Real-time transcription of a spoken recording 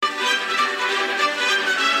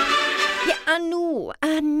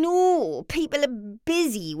I know. People are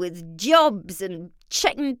busy with jobs and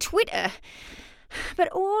checking Twitter. But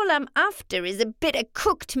all I'm after is a bit of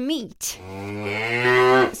cooked meat.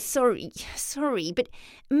 Sorry, but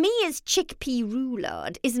me as chickpea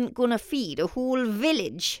roulade isn't gonna feed a whole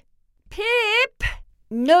village. Pip!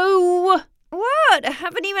 No! What? I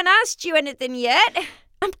haven't even asked you anything yet.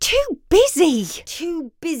 I'm too busy.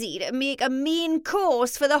 Too busy to make a main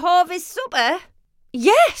course for the harvest supper?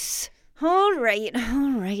 Yes! All right,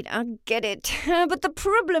 I get it. But the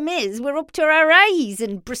problem is we're up to our eyes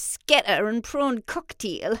in bruschetta and prawn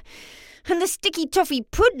cocktail, and the sticky toffee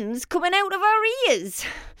pudding's coming out of our ears.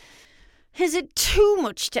 Is it too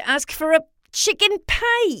much to ask for a chicken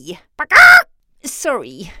pie?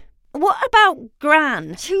 Sorry. What about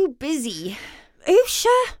Gran? Too busy.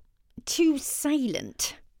 Usha? Too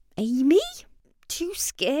silent. Amy? Too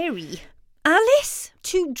scary. Alice?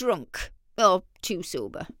 Too drunk. Or too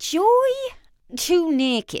sober. Joy? Too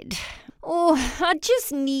naked. Oh, I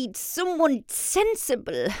just need someone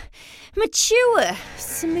sensible, mature,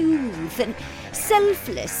 smooth and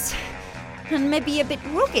selfless, and maybe a bit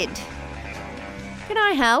rugged. Can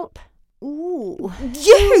I help? Ooh.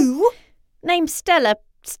 You? Name's Stella.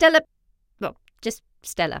 Well, just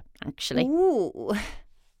Stella, actually. Ooh.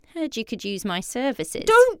 Heard you could use my services.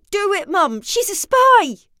 Don't do it, Mum. She's a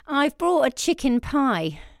spy. I've brought a chicken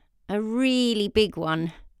pie. A really big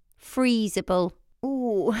one. Freezable.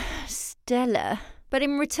 Ooh, Stella. But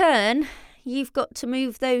in return, you've got to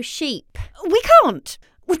move those sheep. We can't.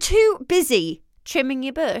 We're too busy. Trimming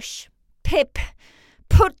your bush. Pip,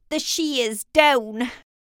 put the shears down.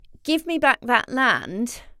 Give me back that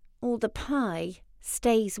land, or the pie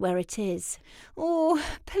stays where it is. Oh,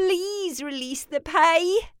 please release the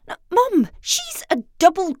pie. No, Mum, she's a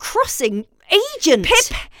double-crossing agent.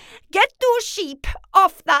 Pip, get those sheep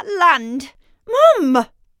off that land. Mum,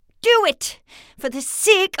 do it for the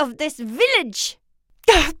sake of this village.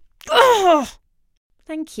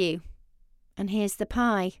 Thank you. And here's the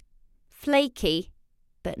pie. Flaky,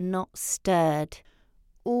 but not stirred.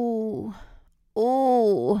 Oh,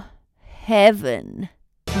 heaven.